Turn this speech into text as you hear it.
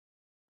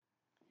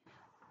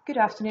Good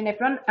afternoon,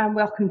 everyone, and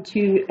welcome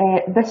to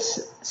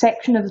this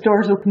section of the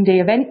Doors Open Day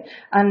event.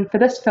 And for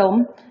this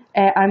film,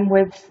 I'm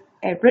with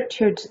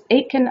Richard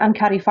Aitken and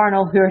Carrie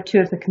Farnell, who are two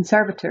of the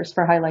Conservators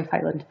for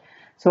Highland.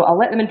 So I'll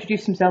let them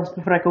introduce themselves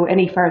before I go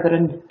any further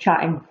in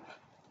chatting.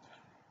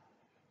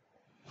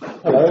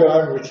 Hello,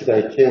 I'm Richard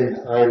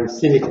Aitken. I'm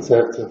Senior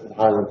Conservator for the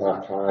Highland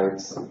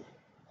Archives.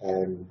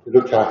 We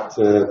look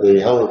after the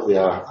whole of the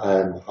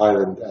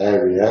Highland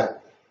area,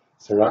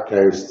 so that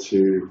goes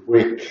to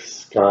Wick,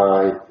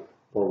 Skye,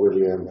 Port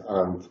William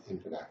and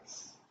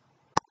Inverness.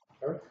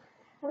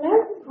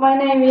 Hello, my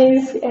name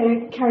is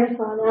Carrie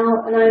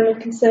Farnell and I'm a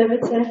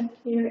Conservator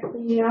here at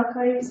the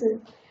Archives,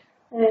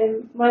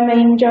 and my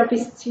main job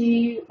is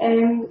to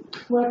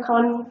work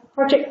on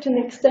project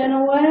and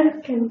external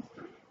work and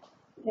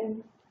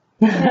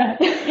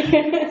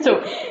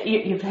So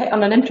you've hit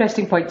on an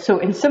interesting point. So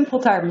in simple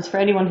terms, for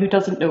anyone who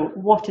doesn't know,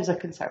 what is a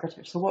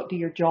Conservator? So what do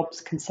your jobs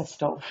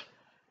consist of?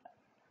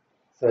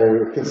 So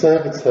a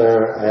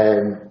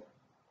Conservator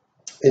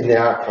in the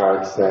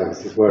archive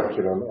service is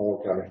working on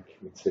organic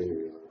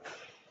material.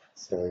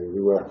 So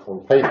we work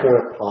on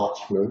paper,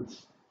 parchment,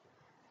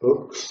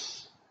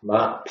 books,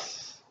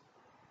 maps,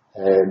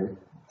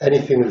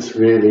 anything that's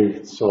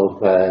really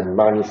sort of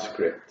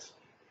manuscript.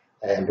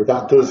 But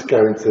that does go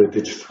into the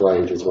digital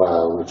age as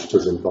well, which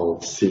does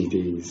involve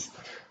CDs,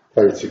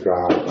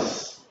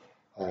 photographs,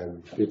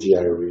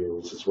 video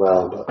reels as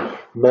well. But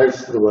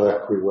most of the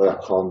work we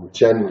work on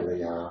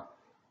generally are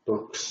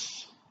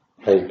books,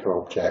 paper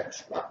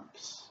objects,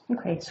 maps.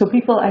 Okay, so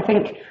people, I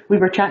think, we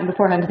were chatting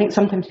beforehand, I think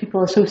sometimes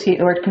people associate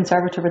the word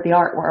conservator with the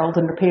art world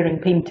and repairing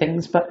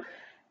paintings, but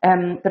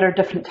there are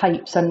different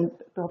types, and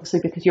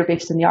obviously because you're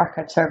based in the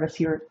archive service,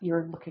 you're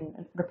looking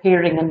at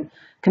repairing and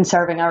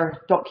conserving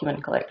our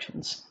document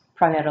collections,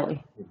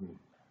 primarily.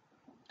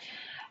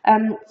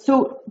 Mm-hmm.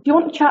 So do you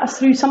want to chat us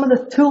through some of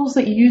the tools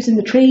that you use in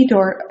the trade,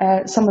 or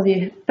some of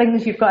the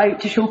things you've got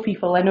out to show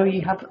people? I know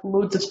you have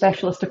loads of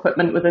specialist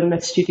equipment within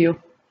this studio.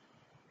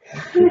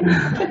 You've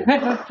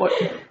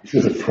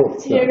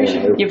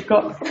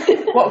got,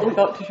 what have we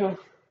got to show?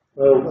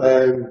 Well,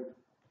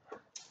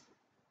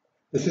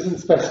 this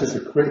isn't specialist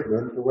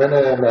equipment, but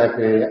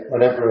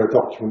whenever a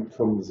document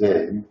comes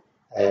in,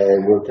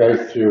 we'll go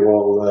through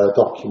all the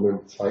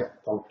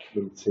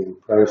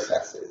documenting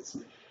processes,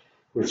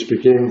 which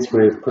begins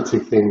with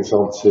putting things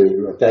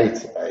onto a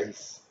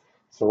database.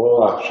 So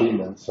all our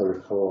treatments are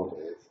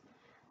recorded.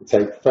 We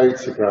take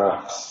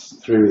photographs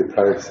through the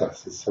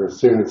processes. So as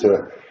soon as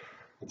a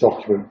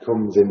document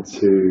comes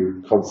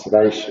into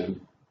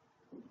conservation,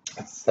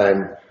 it's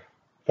then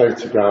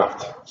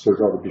photographed, so we've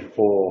got the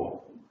before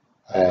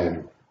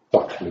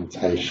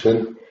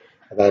documentation,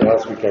 and then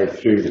as we go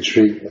through the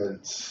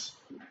treatments,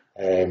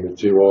 we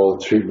do all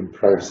the treatment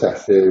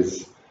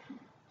processes,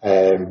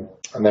 and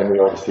then we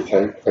obviously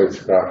take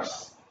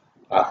photographs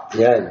at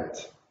the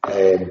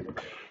end.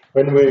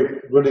 When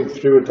we're running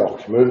through a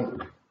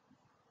document,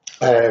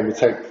 we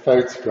take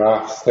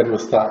photographs, then we'll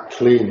start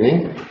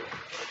cleaning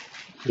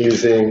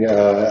using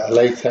a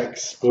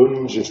latex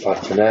sponge. It's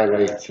like an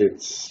aerated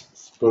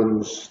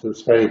sponge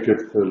that's very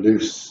good for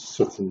loose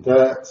soot and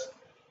dirt.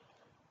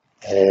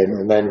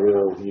 And then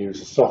we'll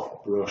use a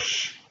soft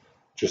brush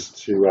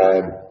just to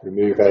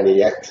remove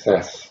any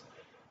excess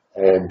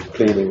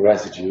cleaning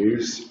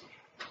residues.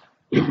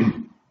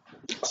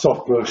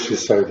 Soft brush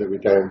is so that we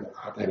don't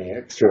add any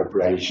extra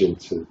abrasion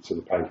to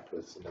the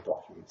papers and the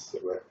documents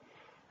that we're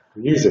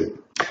using.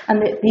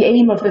 And the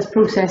aim of this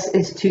process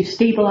is to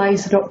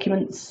stabilise the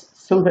documents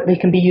so that they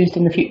can be used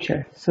in the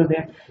future. So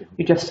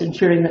you're just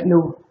ensuring that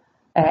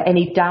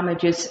any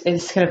damage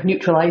is kind of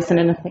neutralised and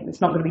anything that's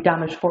not going to be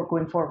damaged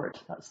going forward.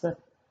 That's the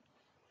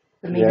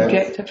main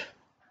objective.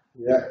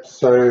 Yeah,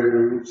 so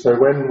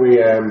when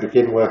we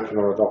begin working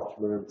on a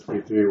document,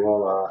 we do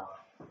all our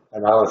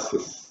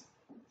analysis.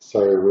 So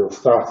we'll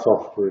start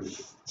off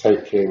with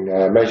taking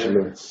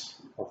measurements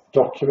of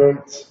the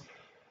document,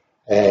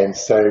 and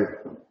so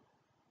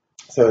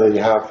that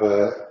you have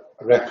a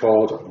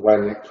record of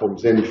when it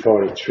comes in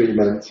for a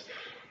treatment,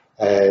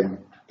 and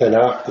then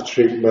after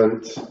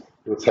treatment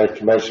we'll take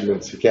a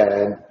measurement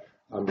again,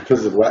 and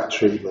because of wet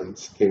treatment,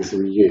 things that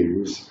we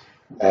use,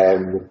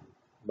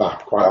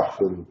 map quite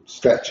often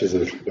stretches a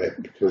little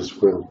bit because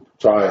we'll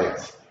dry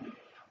it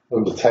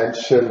under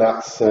tension.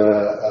 That's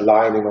a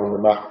lining on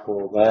the map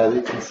wall there that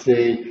you can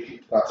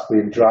see. That's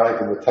been dried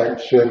in the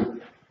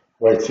tension,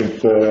 waiting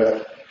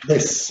for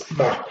this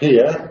map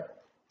here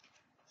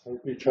to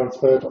be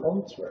transferred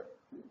onto it,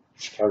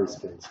 which Carrie's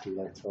going to do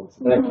later on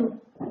today.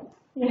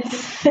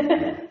 Yes.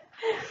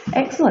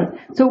 Excellent.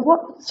 So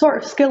what sort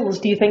of skills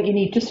do you think you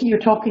need? Just you're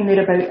talking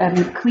there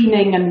about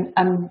cleaning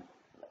and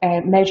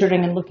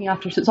measuring and looking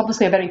after. So it's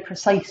obviously a very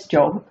precise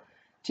job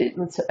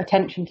with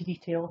attention to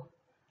detail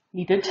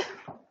needed.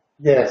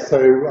 Yeah, so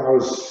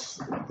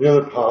the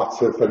other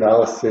part of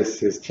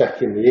analysis is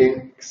checking the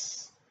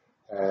inks,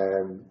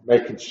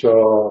 making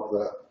sure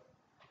that,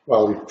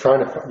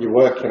 you're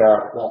working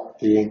out what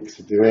the inks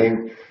are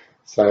doing.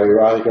 So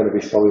are they going to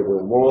be soluble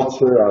in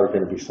water? Are they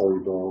going to be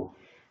soluble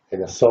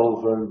in a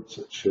solvent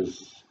such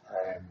as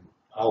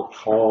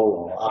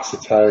alcohol or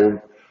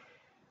acetone.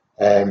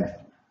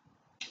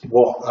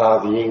 What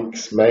are the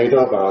inks made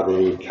of? Are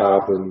they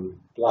carbon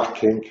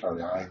black ink? Are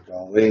they iron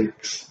gall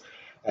inks?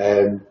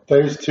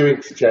 Those two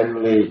inks are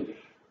generally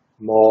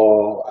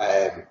more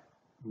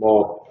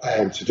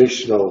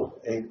traditional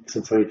inks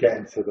until you get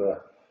into the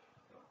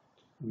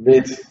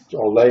mid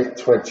or late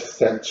 20th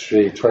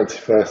century,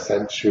 21st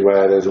century,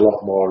 where there's a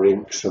lot more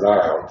inks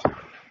around.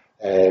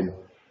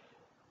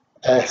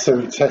 So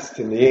we're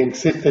testing the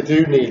inks. If they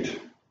do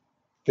need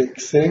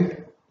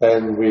fixing,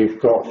 then we've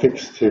got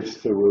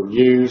fixatives that we'll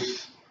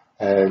use.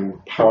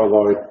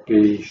 Paraloid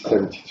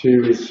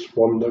B72 is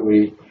one that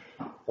we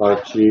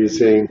like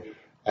using,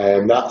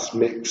 and that's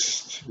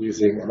mixed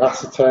using an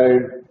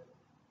acetone,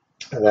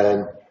 and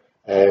then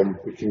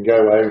we can go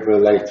over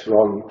later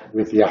on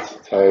with the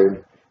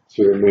acetone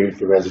to remove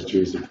the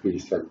residues of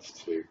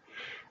B72.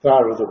 There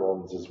are other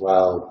ones as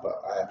well,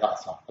 but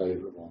that's our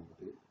favourite one,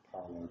 the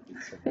Paraloid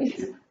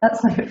B72.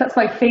 That's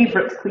my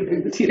favourite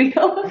cleaning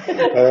material.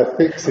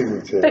 Fixing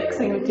material.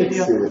 Fixing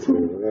material. Fixing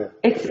material, yeah.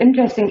 It's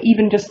interesting,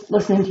 even just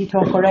listening to you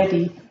talk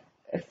already,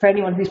 for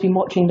anyone who's been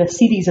watching this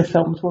series of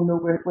films will know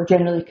we're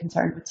generally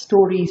concerned with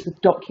stories,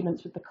 with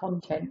documents, with the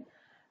content.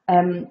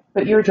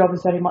 But your job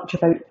is very much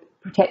about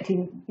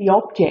protecting the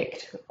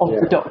object of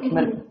the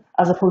document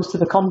as opposed to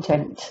the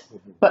content.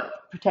 But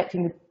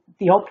protecting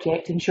the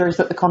object ensures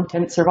that the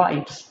content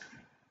survives,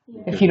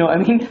 if you know what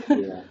I mean.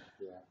 Yeah.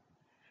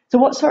 So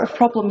what sort of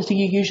problems do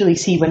you usually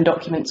see when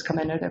documents come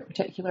in? Are there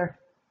particular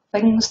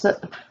things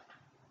that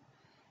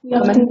we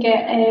often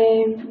get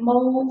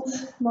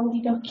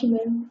mouldy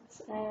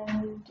documents,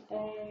 and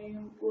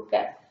we'll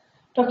get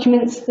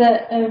documents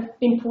that have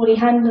been poorly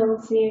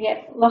handled, so you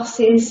get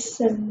losses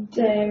and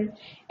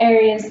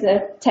areas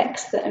of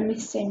text that are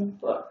missing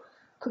but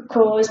could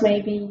cause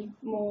maybe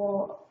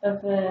more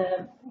of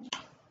a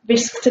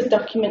risk to the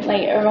document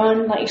later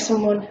on, like if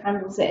someone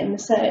handles it in the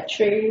search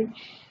room.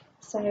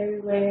 So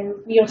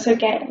we also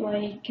get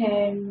like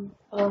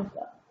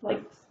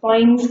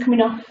spines coming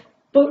off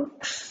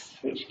books,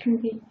 which can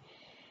be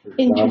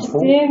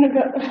interesting. I've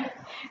got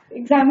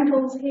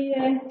examples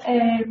here.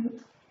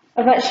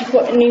 I've actually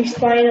got a new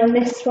spine on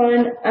this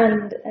one,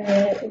 and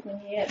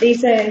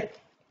these are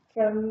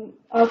from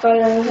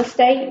Argyll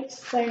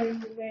Estates, so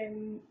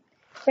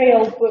very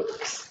old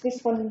books.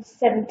 This one's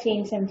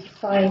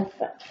 1775,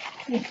 but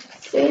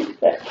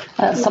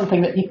that's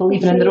something that people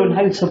even in their own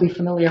house will be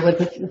familiar with,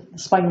 the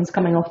spines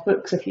coming off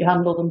books if you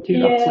handle them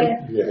too roughly.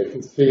 Yeah, you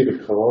can see the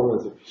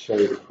corners if you show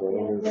the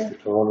corners. The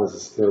corners are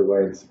still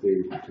waiting to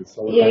be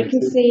consolidated. Yeah, you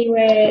can see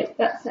where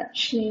that's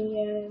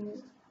actually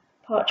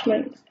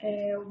parchment,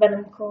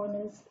 vellum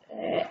corners.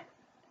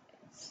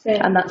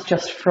 And that's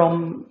just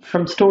from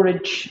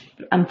storage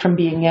and from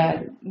being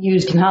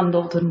used and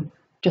handled and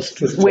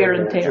just wear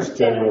and tear. Just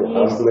general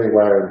handling,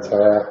 wear and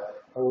tear.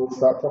 How old's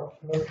that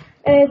document?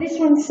 This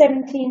one's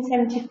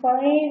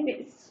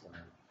 1775.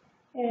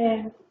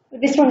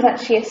 This one's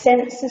actually a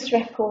census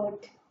record.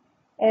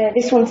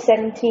 This one's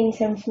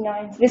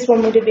 1779. So this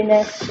one would have been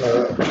a...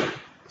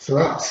 So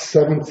that's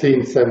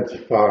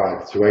 1775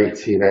 to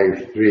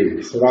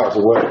 1883. So that was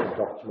a working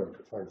document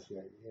for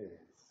 28 years.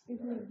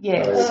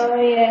 Yes.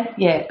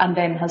 Yeah, and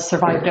then has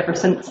survived ever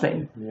since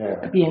then,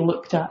 being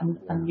looked at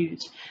and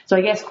used. So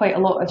I guess quite a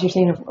lot, as you're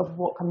saying, of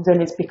what comes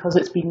in is because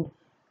it's been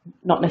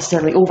not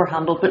necessarily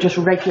overhandled, but just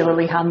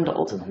regularly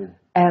handled.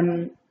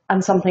 And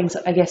some things,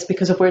 I guess,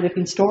 because of where they've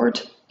been stored,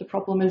 the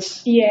problem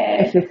is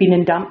if they've been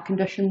in damp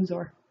conditions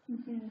or...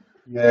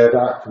 Yeah,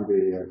 that can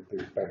be a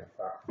big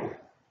benefactor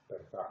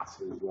as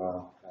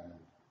well.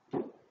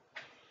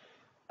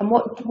 And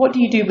what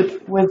do you do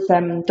with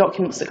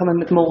documents that come in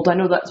with mould? I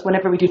know that's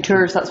whenever we do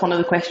tours, that's one of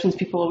the questions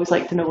people always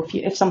like to know.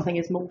 If something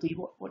is mouldy,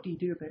 what do you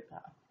do about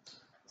that?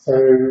 So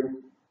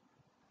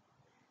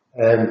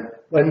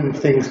when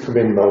things come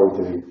in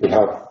mouldy, we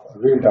have a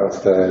room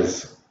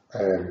downstairs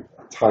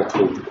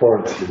titled the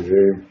quarantine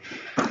room.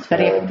 It's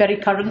very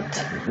current.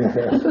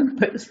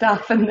 Put the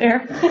staff in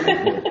there.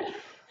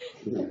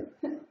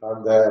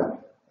 And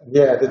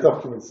the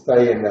documents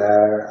stay in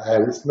there.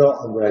 It's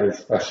not under any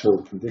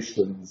special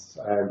conditions,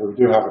 but we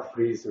do have a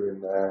freezer in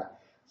there.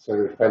 So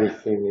if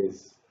anything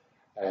is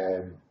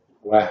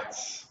wet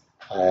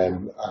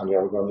and we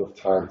haven't got enough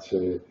time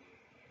to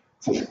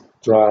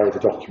dry the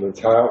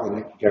document out, then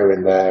it can go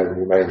in there and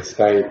remain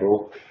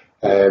stable.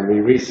 We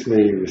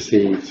recently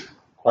received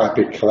quite a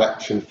big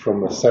collection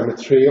from a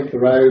cemetery up the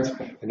road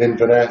in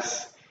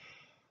Inverness.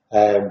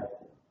 They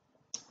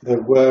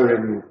were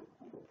in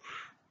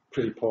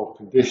pretty poor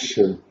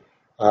condition,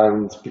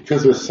 and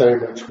because there was so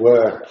much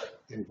work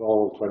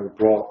involved when we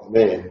brought them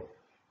in,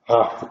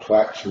 half the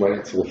collection went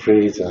into the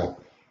freezer,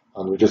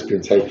 and we've just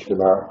been taking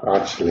them out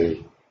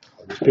gradually.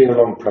 It's been a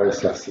long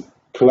process. The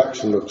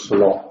collection looks a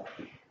lot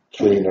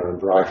cleaner and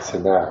brighter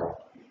now,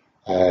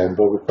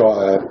 but we've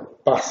got a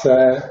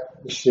Bassair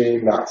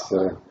machine, that's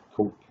a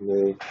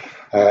company,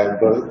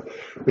 but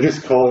we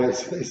just call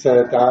it, it's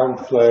a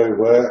downflow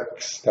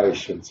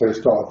workstation, so it's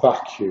got a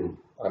vacuum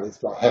and it's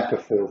got a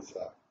HEPA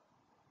filter,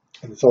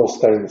 and it's all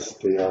stainless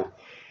steel,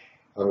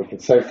 and we can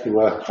safely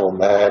work on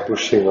there,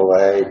 brushing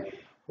away,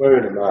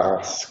 wearing a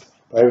mask,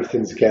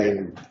 everything's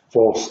getting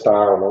forced down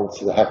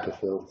onto the HEPA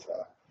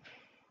filter.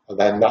 And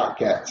then that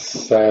gets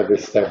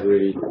serviced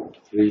every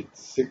 3 to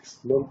 6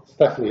 months,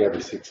 definitely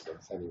every 6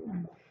 months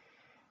anyway.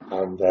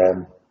 And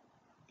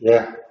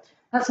yeah.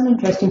 That's an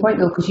interesting point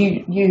though, because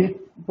you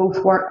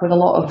both work with a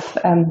lot of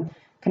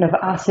kind of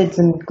acids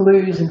and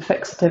glues and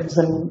fixatives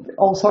and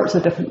all sorts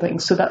of different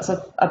things. So that's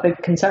a big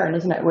concern,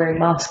 isn't it? Wearing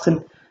masks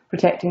and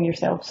protecting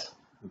yourselves.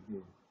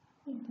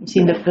 You've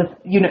seen that the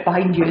unit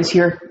behind you is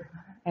your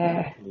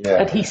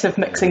adhesive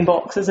mixing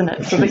box, isn't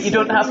it? So that you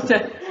don't have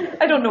to,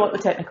 I don't know what the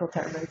technical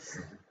term is.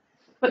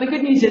 But the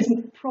good news is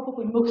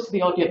probably most of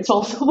the audience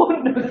also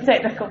won't know the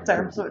technical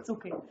term, so it's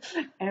okay.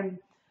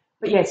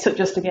 But yes, so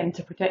just again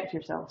to protect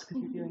yourselves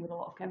because you're dealing with a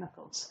lot of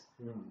chemicals.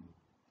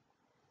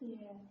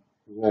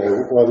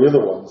 Yeah, well, the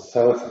other one's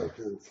sellotape,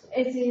 isn't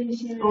it? It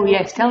is, yeah. Oh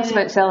yes, tell us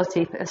about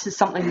sellotape. This is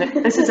something that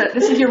this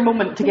is your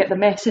moment to get the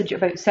message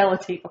about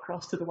sellotape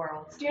across to the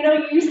world. Do you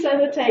not use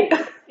sellotape?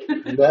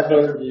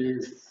 Never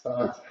use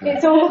sellotape.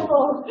 It's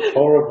awful.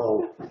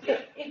 Horrible.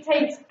 It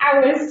takes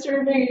hours to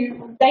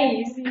remove,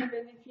 days even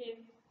if you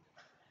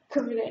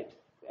cover it.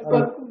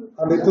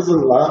 And it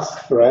doesn't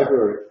last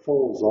forever. It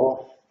falls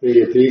off.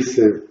 The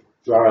adhesive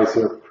dries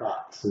up,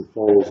 cracks, and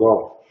falls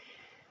off.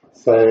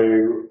 So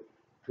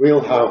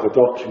we'll have a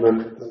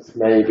document that's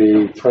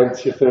maybe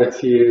 20 or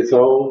 30 years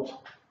old,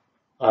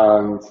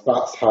 and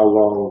that's how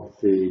long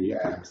the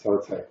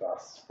sellotape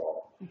lasts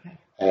for.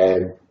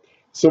 Okay.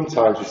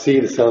 Sometimes we see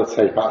the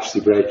sellotape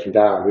actually breaking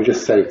down. We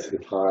just say to the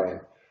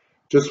client,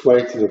 just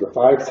wait another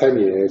 5-10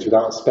 years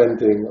without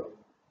spending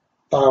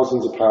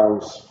thousands of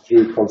pounds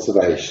through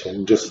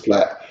conservation, just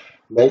let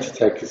nature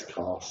take its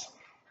course,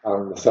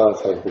 and the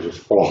sellotape will just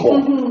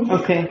fall.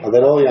 Okay. And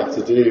then all you have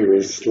to do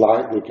is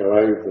slightly go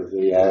over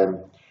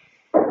the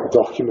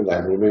document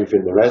then,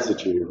 removing the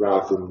residue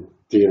rather than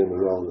dealing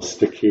with all the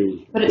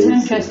sticky. But it's an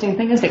interesting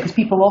thing, isn't it? Because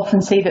people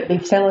often say that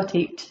they've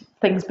sellotaped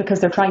things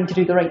because they're trying to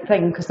do the right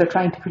thing, because they're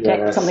trying to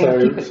protect something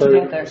and keep it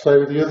together.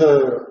 So the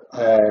other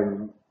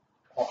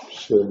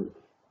option,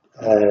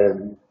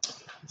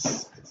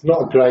 it's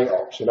not a great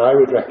option. I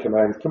would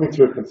recommend coming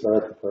to a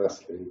conservator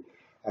firstly,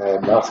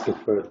 asking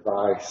for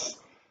advice,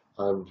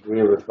 and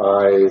we'll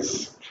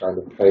advise kind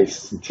of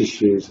pastes and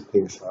tissues and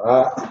things like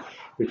that.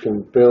 We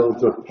can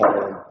build up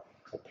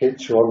a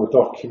picture on the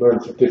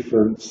document of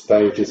different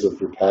stages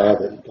of repair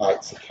that you'd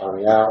like to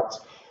carry out.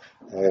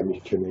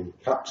 You can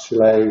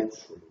encapsulate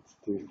and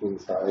do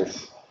things like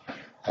this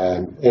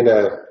in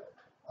a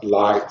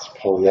light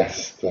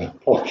polyester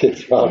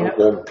pocket rather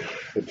than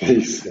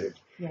adhesive.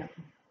 Yeah.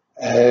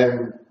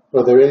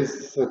 But there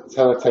is a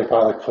sellotape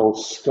out there called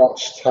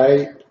Scotch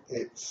tape.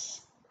 It's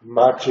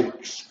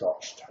magic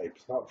Scotch tape.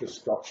 It's not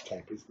just Scotch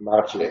tape, it's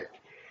magic.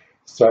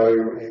 So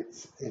it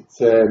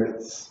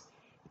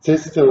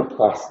is still a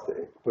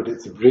plastic, but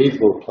it's a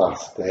breathable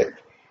plastic,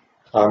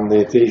 and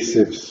the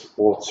adhesive's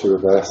water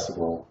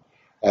reversible.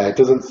 It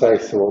doesn't say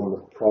so on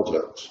the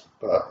product,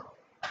 but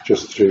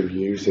just through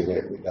using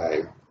it, we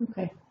know.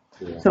 Okay.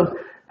 Yeah. So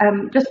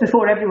just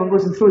before everyone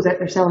goes and throws out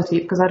their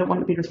sellotape, because I don't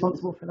want to be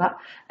responsible for that,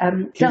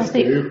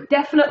 sellotape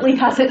definitely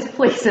has its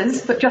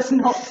places, but just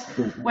not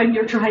when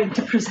you're trying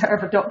to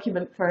preserve a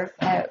document for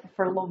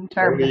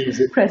long-term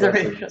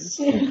preservation.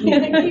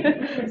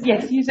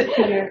 Yes, use it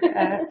for your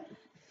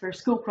for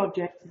school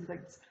projects and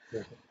things.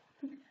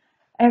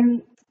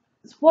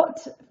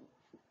 What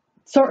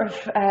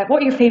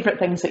are your favourite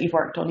things that you've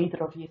worked on,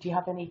 either of you? Do you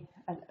have any,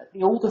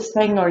 the oldest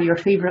thing or your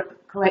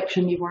favourite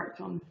collection you've worked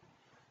on?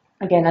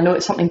 Again, I know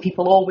it's something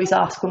people always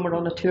ask when we're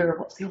on a tour,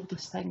 what's the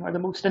oldest thing or the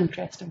most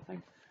interesting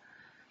thing?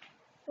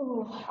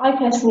 Oh, I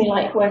personally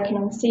like working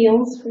on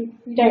seals.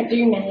 We don't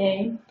do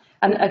many.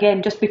 And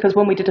again, just because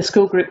when we did a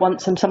school group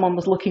once and someone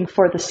was looking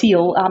for the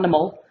seal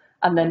animal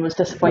and then was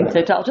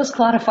disappointed, I'll just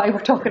clarify we're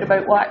talking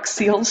about wax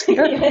seals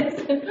here. Yes.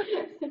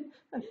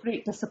 A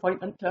great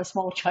disappointment to a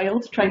small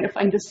child trying to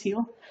find a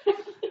seal.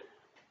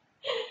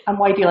 And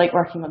why do you like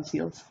working on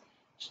seals?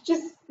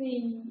 Just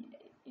you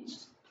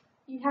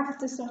have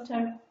to sort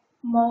of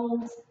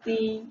mould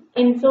the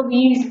infill.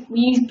 We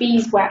use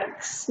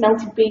beeswax,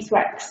 melted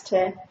beeswax,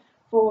 to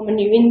form a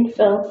new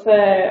infill for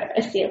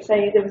a seal. So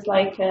there was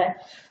like a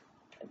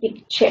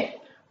big chip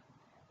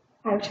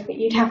out of it.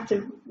 You'd have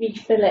to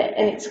refill it,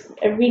 and it's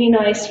a really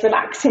nice,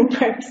 relaxing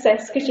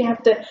process because you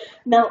have to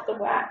melt the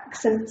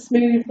wax and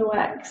smooth the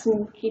wax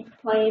and keep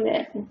applying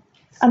it.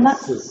 And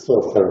that's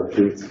so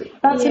therapeutic.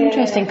 That's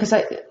interesting because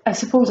I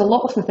suppose a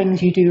lot of the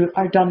things you do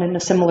are done in a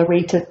similar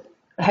way to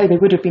how they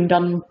would have been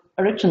done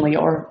originally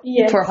or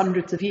for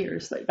hundreds of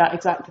years. Like that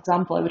exact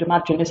example, I would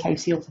imagine, is how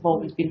seals have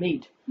always been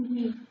made.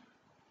 Mm-hmm.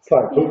 It's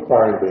like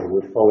bookbinding.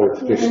 We follow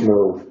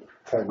traditional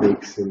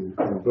techniques in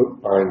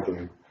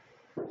bookbinding.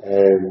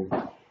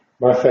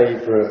 My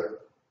favourite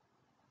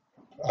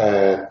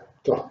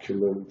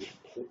document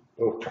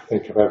book I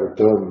think I've ever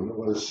done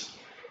was,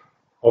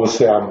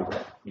 obviously I'm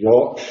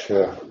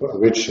Yorkshire, but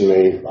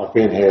originally I've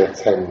been here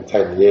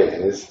 10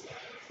 years,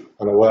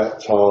 and I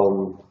worked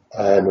on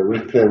a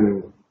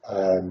Ripon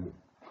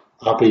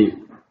Abbey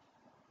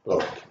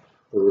book.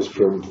 It was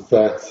from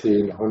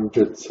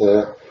 1300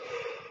 to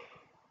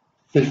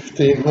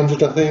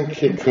 1500, I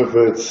think. It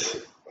covered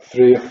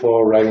 3 or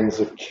 4 reigns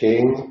of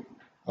king.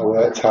 I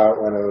worked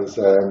out when I was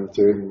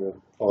doing the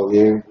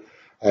volume.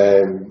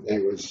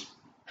 It was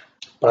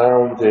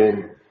bound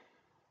in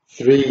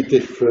 3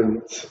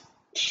 different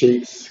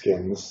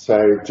sheepskins, so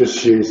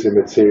just using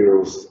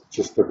materials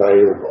just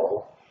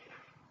available.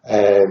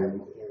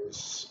 It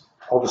was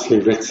obviously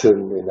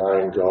written in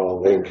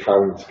Angol, ink,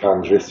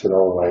 handwritten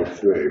all the way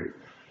through,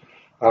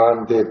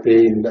 and it'd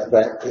been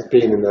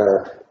in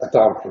a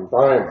damp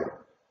environment,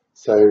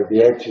 so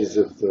the edges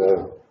of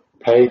the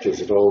pages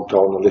had all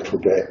gone a little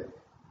bit,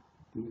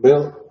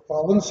 I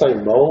wouldn't say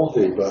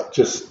mouldy, but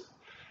just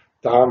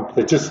damp.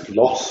 They just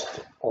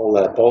lost all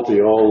their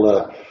body, all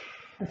the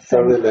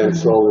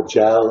cellulose, all the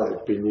gel that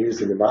had been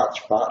used in the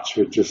batch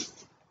had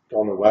just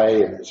gone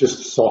away, and it's just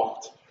a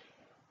soft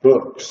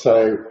book.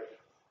 So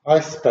I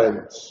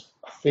spent,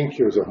 I think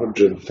it was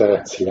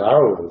 130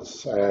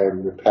 hours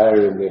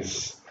repairing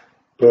this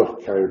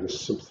book over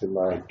something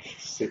like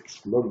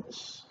 6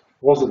 months. I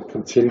wasn't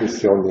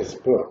continuously on this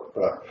book,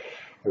 but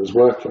I was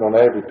working on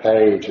every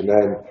page, and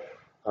then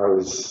I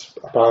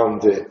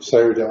bound it,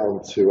 sewed it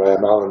onto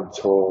Allen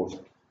Todd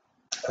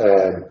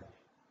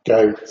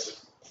goat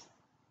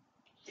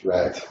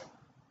thread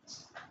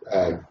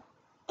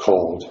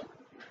cord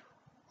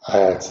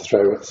to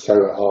sew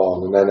it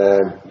on,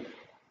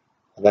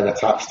 and then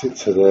attached it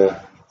to the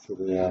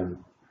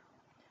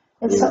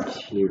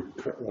new.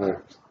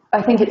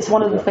 I think it's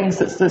one of the things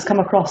that's come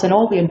across in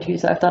all the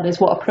interviews that I've done is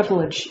what a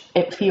privilege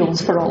it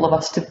feels for all of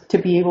us to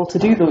be able to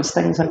do those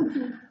things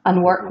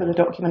and work with a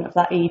document of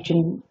that age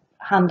and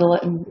handle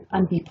it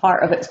and be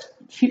part of its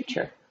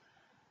future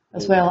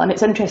as well. And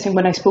it's interesting,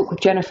 when I spoke with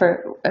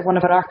Jennifer, one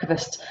of our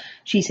archivists,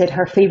 she said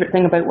her favourite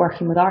thing about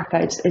working with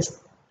archives is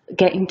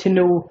getting to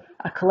know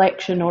a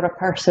collection or a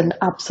person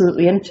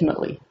absolutely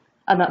intimately.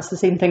 And that's the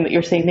same thing that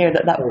you're saying there,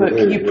 that book,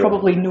 you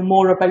probably know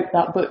more about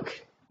that book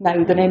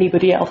now than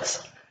anybody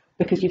else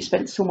because you've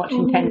spent so much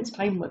intense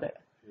time with it.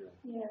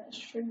 Yeah, that's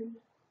true.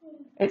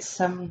 It's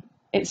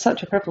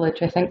such a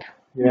privilege, I think.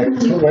 Yeah,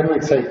 because when we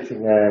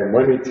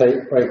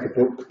break a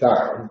book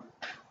down,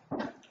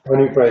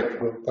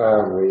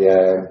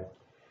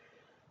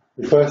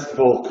 we first of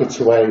all cut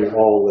away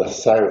all the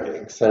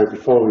sewing. So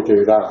before we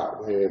do that,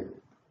 we're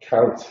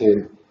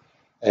counting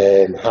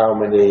how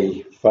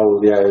many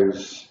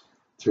folios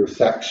to a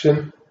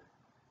section.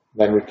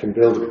 Then we can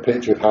build a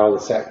picture of how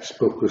the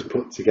book was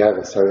put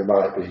together. So it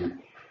might be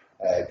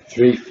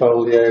 3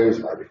 folios,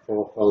 it might be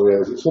 4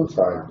 folios, and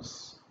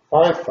sometimes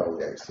 5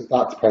 folios. So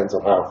that depends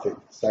on how thick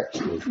the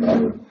section is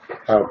and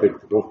how big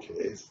the book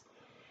is.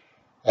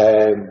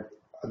 And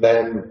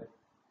then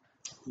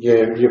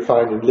you're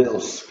finding little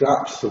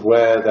scraps of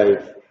where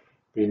they've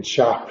been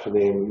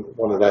sharpening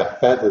one of their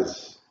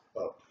feathers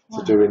up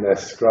to doing their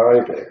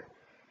scribing.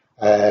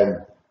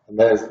 And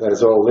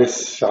there's all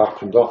this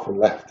sharpened off and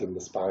left in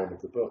the spine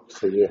of the book.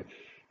 So you're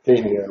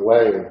cleaning it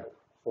away and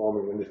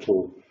forming a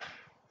little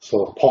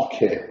sort of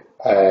pocket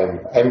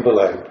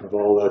envelope of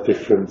all the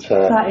different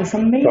fragments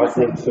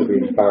that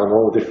we've found,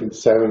 all different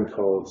sewing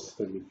cords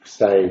that you've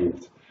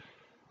saved.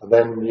 And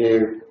then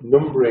you're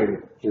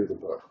numbering through the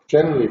book.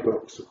 Generally,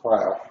 books are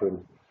quite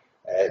often,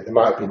 they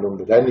might be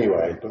numbered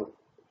anyway, but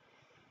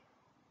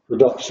we're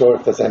not sure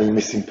if there's any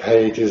missing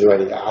pages or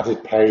any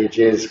added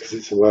pages because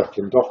it's a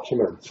working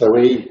document. So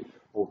we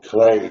will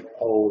collate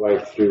all the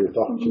way through the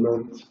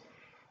document,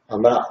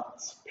 and that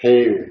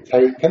period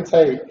can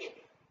take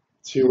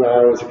 2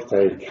 hours, it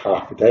can take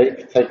half a day, it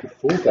can take a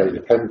full day,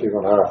 depending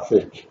on how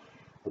thick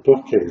the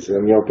book is.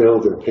 And you're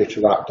building a picture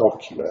of that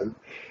document,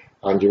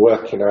 and you're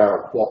working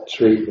out what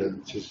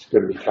treatment is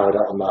going to be carried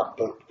out on that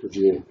book because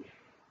you're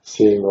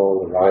seeing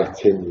all the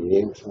writing, the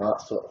inks, and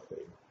that sort of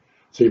thing.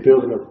 So you're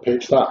building up a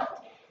picture. That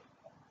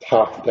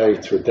half a day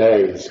to a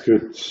day is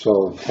good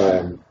sort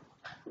of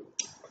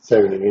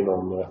zoning in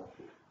on the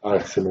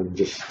item and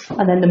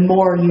then the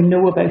more you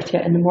know about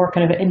it and the more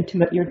kind of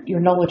intimate your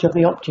knowledge of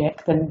the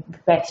object, then the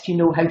best you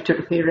know how to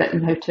repair it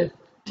and how to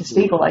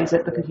stabilise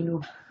it because you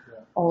know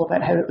all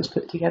about how it was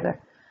put together.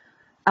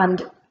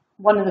 And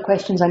one of the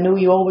questions I know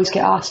you always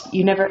get asked,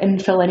 you never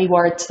infill any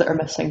words that are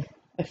missing.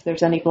 If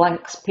there's any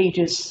blanks,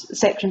 pages,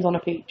 sections on a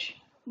page.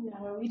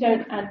 No, we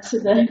don't add to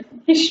the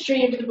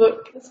history of the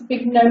book. That's a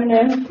big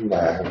no-no.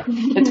 No.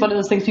 It's one of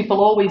those things people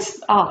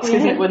always ask,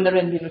 isn't it, when they're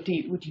in, would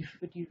you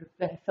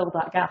fill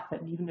that gap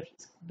in, even if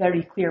it's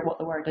very clear what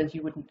the word is,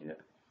 you wouldn't do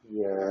it.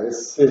 Yeah,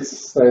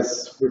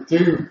 we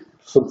do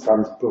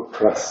sometimes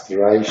book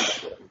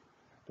restoration,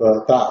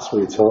 but that's what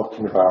you're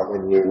talking about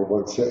when you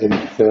want to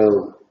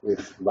infill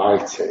with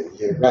writing.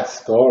 You're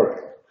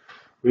restoring.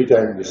 We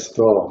don't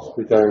restore.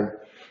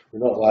 We're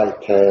not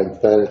like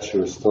furniture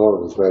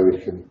restorers where we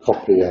can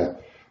copy a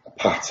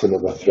pattern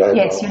of a thread.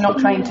 Yes, you're not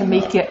trying to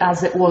make it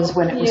as it was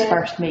when it was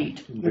first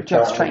made. You're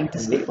just trying to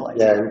stabilise it.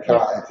 Yeah, we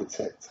can't edit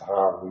it to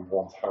how we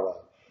want our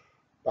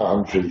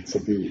boundary to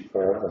be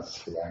for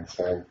us.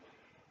 So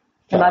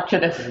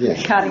imagine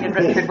if Carrie and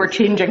Richard were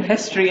changing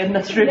history in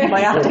this room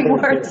by adding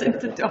words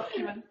into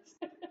documents.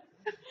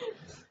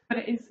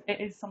 But it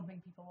is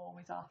something people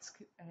always ask.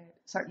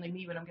 Certainly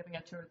me when I'm giving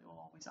a tour, they'll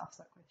always ask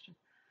that question.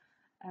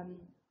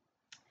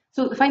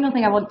 So the final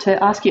thing I want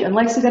to ask you,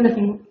 unless there's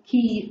anything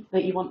key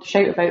that you want to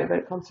shout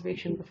about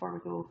conservation before we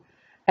go,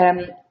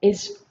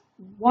 is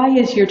why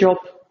is your job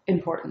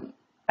important?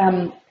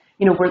 You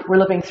know, we're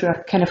living through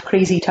a kind of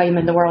crazy time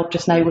in the world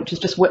just now, which is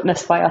just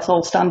witnessed by us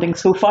all standing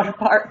so far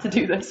apart to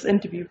do this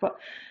interview. But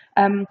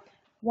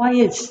why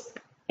is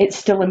it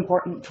still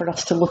important for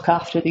us to look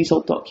after these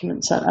old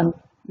documents and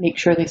make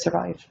sure they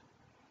survive?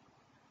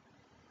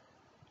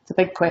 It's a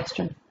big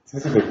question. It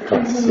is a big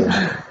question.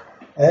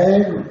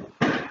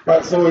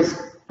 But it's always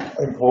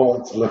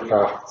important to look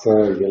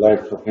after your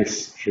local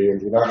history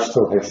and your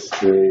national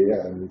history,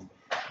 and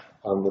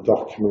the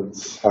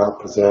documents help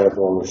preserve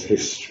all this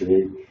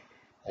history.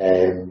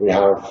 We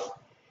have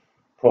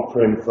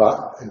proper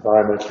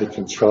environmentally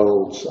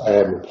controlled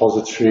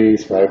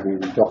repositories where every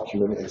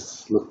document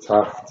is looked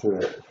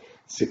after at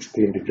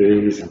 16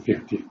 degrees and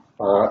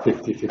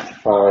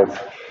 55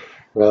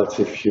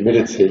 relative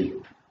humidity,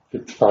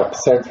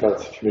 55%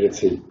 relative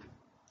humidity.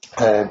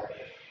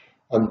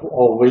 And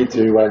all we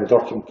do when the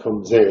document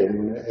comes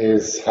in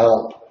is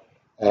help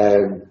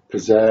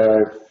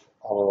preserve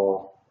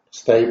or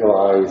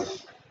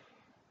stabilise.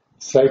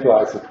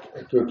 Stabilise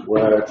a good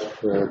word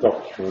for a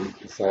document,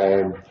 because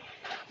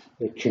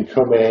it can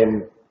come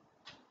in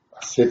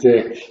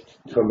acidic,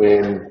 come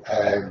in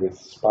with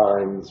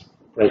spines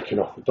breaking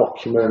off the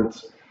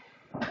document,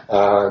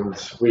 and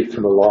we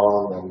come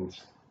along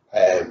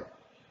and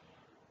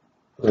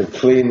we'll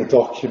clean the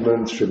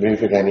document,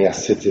 removing any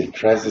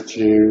acidic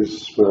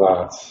residues.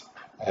 We'll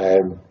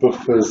add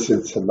buffers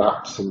into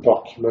maps and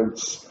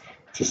documents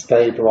to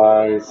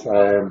stabilise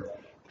the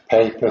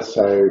paper.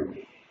 So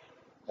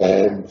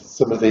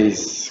some of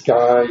these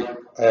sky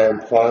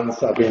plans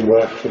that I've been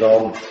working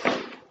on,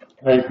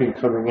 they've been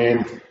coming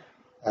in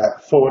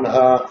at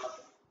 4.5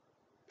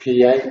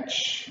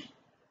 pH,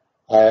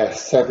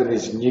 7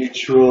 is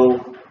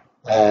neutral.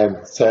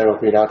 So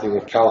I've been adding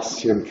a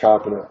calcium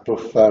carbonate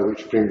buffer,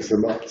 which brings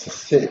them up to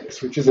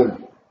 6, which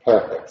isn't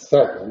perfect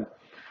 7,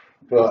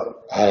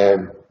 but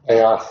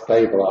they are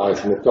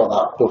stabilised, and they've got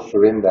that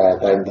buffer in there,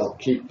 then they'll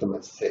keep them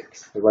at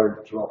 6. They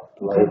won't drop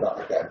below that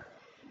again.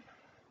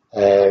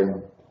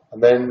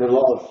 And then a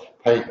lot of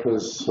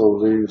papers will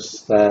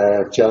lose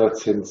their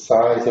gelatin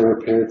size over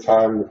a period of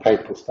time, and the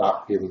paper will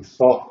start feeling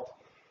soft.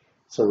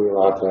 So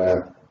we'll add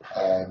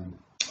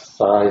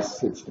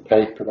size into the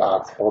paper that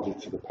adds body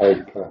to the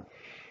paper.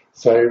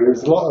 So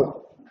there's a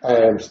lot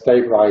of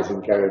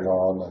stabilising going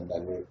on, and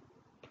then we're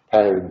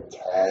preparing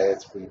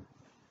tears, we're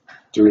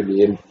doing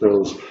the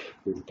infills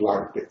with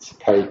blank bits of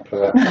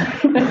paper.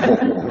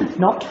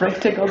 Not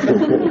writing on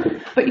them.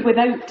 But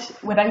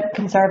without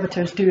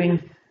conservators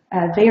doing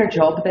their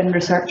job, then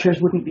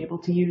researchers wouldn't be able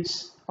to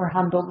use or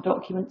handle the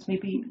documents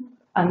maybe.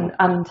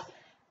 And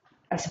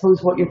I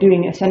suppose what you're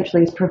doing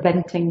essentially is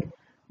preventing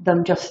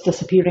them just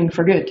disappearing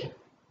for good.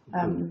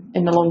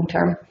 In the long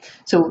term.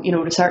 So, you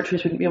know,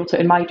 researchers wouldn't be able to,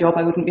 in my job,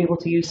 I wouldn't be able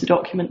to use the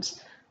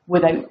documents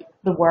without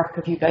the work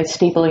of you guys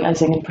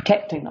stabilising and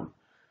protecting them.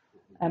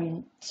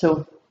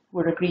 So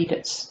we're agreed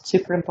it's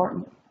super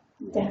important.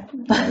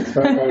 Definitely. It's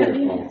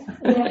very important.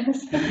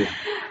 Yes.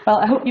 Well,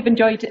 I hope you've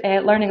enjoyed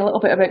learning a little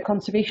bit about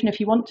conservation. If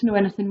you want to know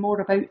anything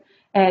more about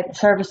the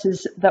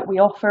services that we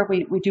offer,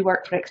 we do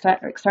work for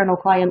external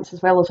clients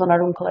as well as on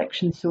our own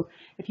collections. So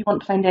if you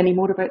want to find any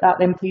more about that,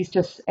 then please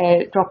just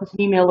drop us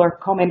an email or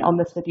comment on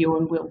this video,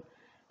 and we'll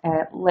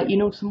let you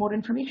know some more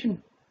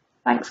information.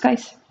 Thanks,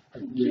 guys.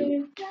 Thank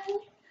you.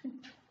 Thank you.